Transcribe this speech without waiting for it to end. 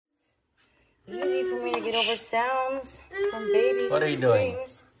easy for me to get over sounds from babies. What are you doing?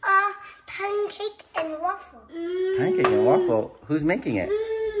 Pancake and waffle. Pancake and waffle? Who's making it?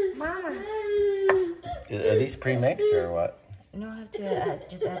 Mama. Are these pre-mixed or what? No, I have to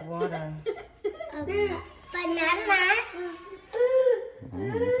just add water. Banana.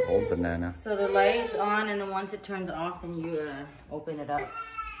 It's old banana. So the light's on, and then once it turns off, then you open it up.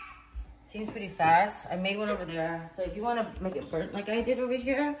 Seems pretty fast. I made one over there. So if you want to make it burnt like I did over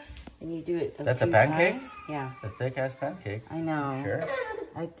here, then you do it That's a pancake? times. Yeah. A thick-ass pancake. I know. Sure.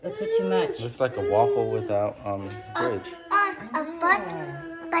 I put too much. Looks like a waffle without bridge. Banana.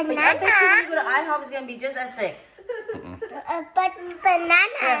 I bet you when you go to IHOP, it's going to be just as thick. But banana.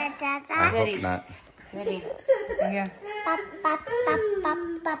 I Ready. hope not. Ready. Right here.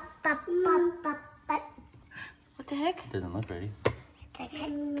 What the heck? Doesn't look ready.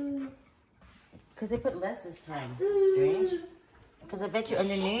 Because they put less this time. Strange. Because I bet you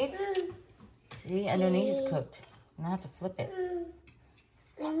underneath, see, underneath is cooked. And I have to flip it.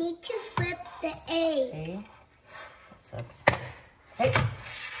 We need to flip the egg. See? That sucks. Hey!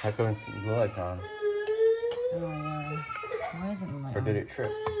 How come it's the lights on? Oh, yeah. Why isn't it light Or on? did it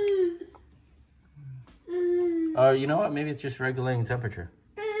trip? Oh, you know what? Maybe it's just regulating temperature.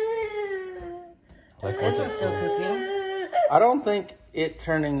 Like, Is it still cooking? I don't think it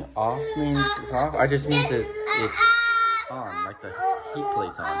turning off means it's off. I just means that it's on, like the heat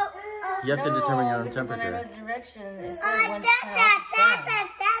plate's on. You have to determine your own because when I temperature. read the directions, it said once you turn off,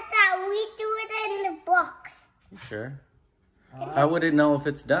 it's done. We do it in the box. You sure? How would it know if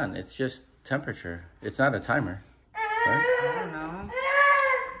it's done? It's just temperature. It's not a timer. Right? I don't know.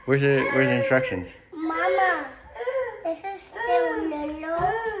 Where's the instructions? Mama, this is still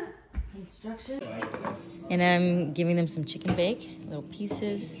mellow. Instructions. And I'm giving them some chicken bake, little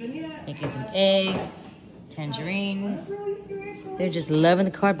pieces, making some eggs, tangerines. They're just loving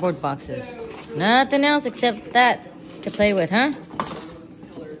the cardboard boxes. Nothing else except that to play with, huh?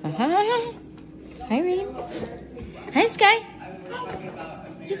 Hi, Reed. Hi, Sky.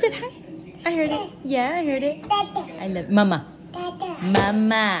 You said hi. I heard it. Yeah, I heard it. I love Mama.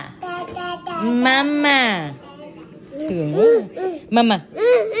 Mama. Mama. Mama.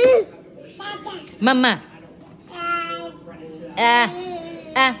 Mama.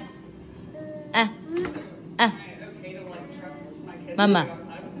 Mama.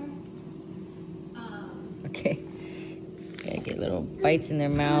 Okay. Gotta get little bites in their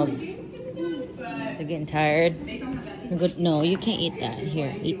mouths. They're getting tired. No, you can't eat that.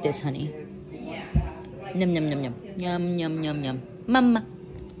 Here, eat this, honey. Yum, yum, yum, yum. Yum, yum, yum, yum. Mama.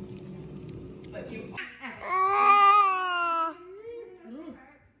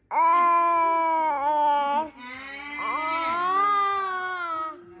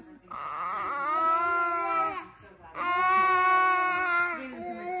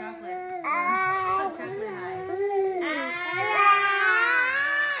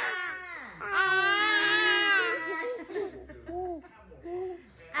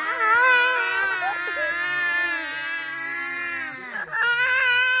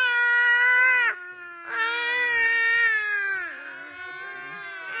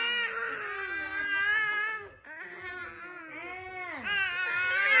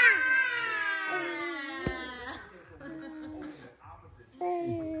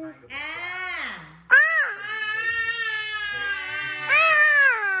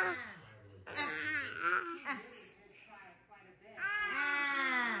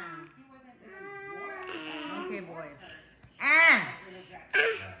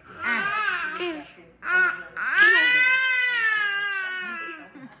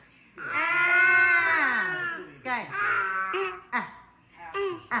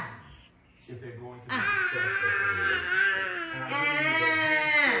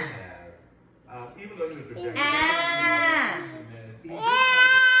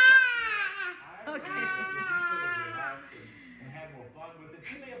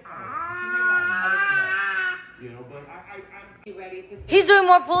 He's doing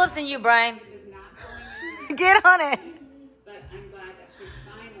more pull-ups than you, Brian. Get on it.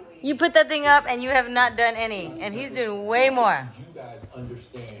 You put that thing up and you have not done any. And he's doing way more.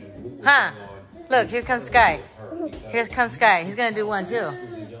 Huh? Look, here comes Sky. Here comes Sky. He's going to do one too.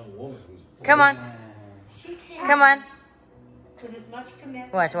 Come on. Come on. With as much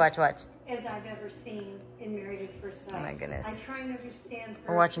commitment Watch. as I've ever seen in Married at First Sight. Oh my goodness. I try and understand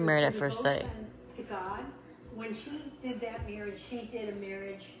her. We're watching Married at First Sight. To God. When she did that marriage, she did a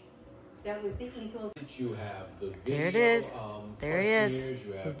marriage that was the equal. You have the video, There it is. There it is.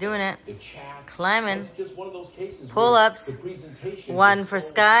 He's doing it. Climbing. Just one of those cases Pull-ups. One for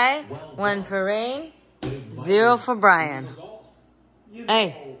Sky. One for Rain. 0 for Brian.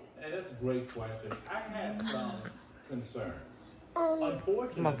 Hey. Hey, that's a great question. I had some concerns.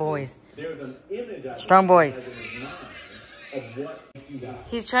 Unfortunately, My boys. there's an image I Strong boys. of what you got.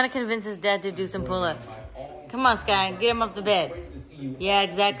 He's trying to convince his dad to do some pull-ups. Come on, Sky. Get him off the bed. Yeah,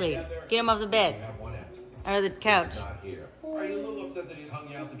 exactly. Get him off the bed. Or the couch. Are you a little upset that he hung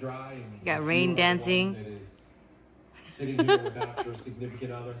you out to dry? And Got rain dancing. that is sitting here without your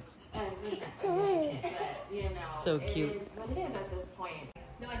significant other? So cute. It's what it is at this point.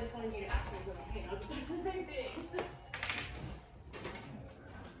 No, I just wanted you to ask me something. Hey, I was doing the same thing.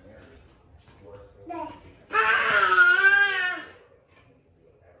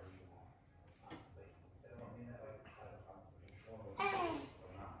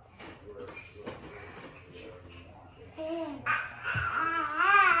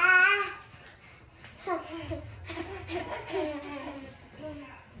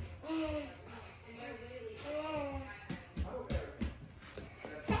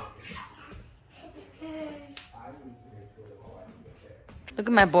 Look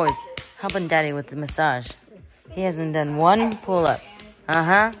at my boys helping daddy with the massage. He hasn't done one pull-up.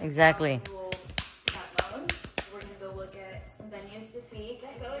 Uh-huh, exactly. We're gonna go look at some venues this week.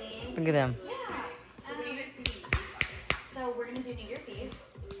 Look at them. So we're gonna do New Year's Eve.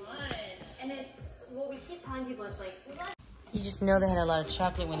 Fun. And it's what we keep telling people is like, You just know they had a lot of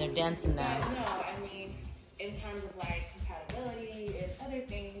chocolate when they're dancing now. No, I mean, in terms of like compatibility and other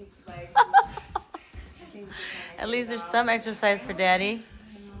things, like. At least there's some exercise for daddy.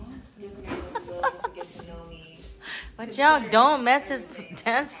 Watch out, don't mess his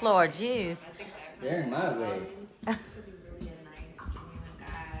dance floor, jeez. They're in my way. There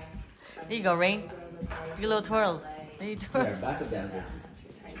you go, Rain. Do your little twirls. There you twirl. Yeah, back up dancer.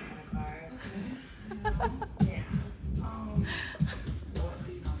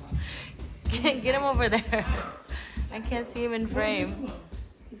 Get him over there. I can't see him in frame.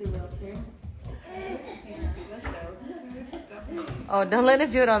 He's a realtor. Oh, don't let him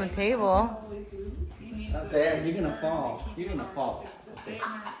do it on the table. Up there, you're gonna fall. You're gonna fall.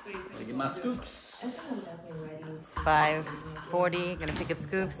 Look at my scoops. 5:40. Gonna pick up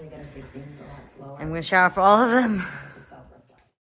scoops. I'm gonna shower for all of them.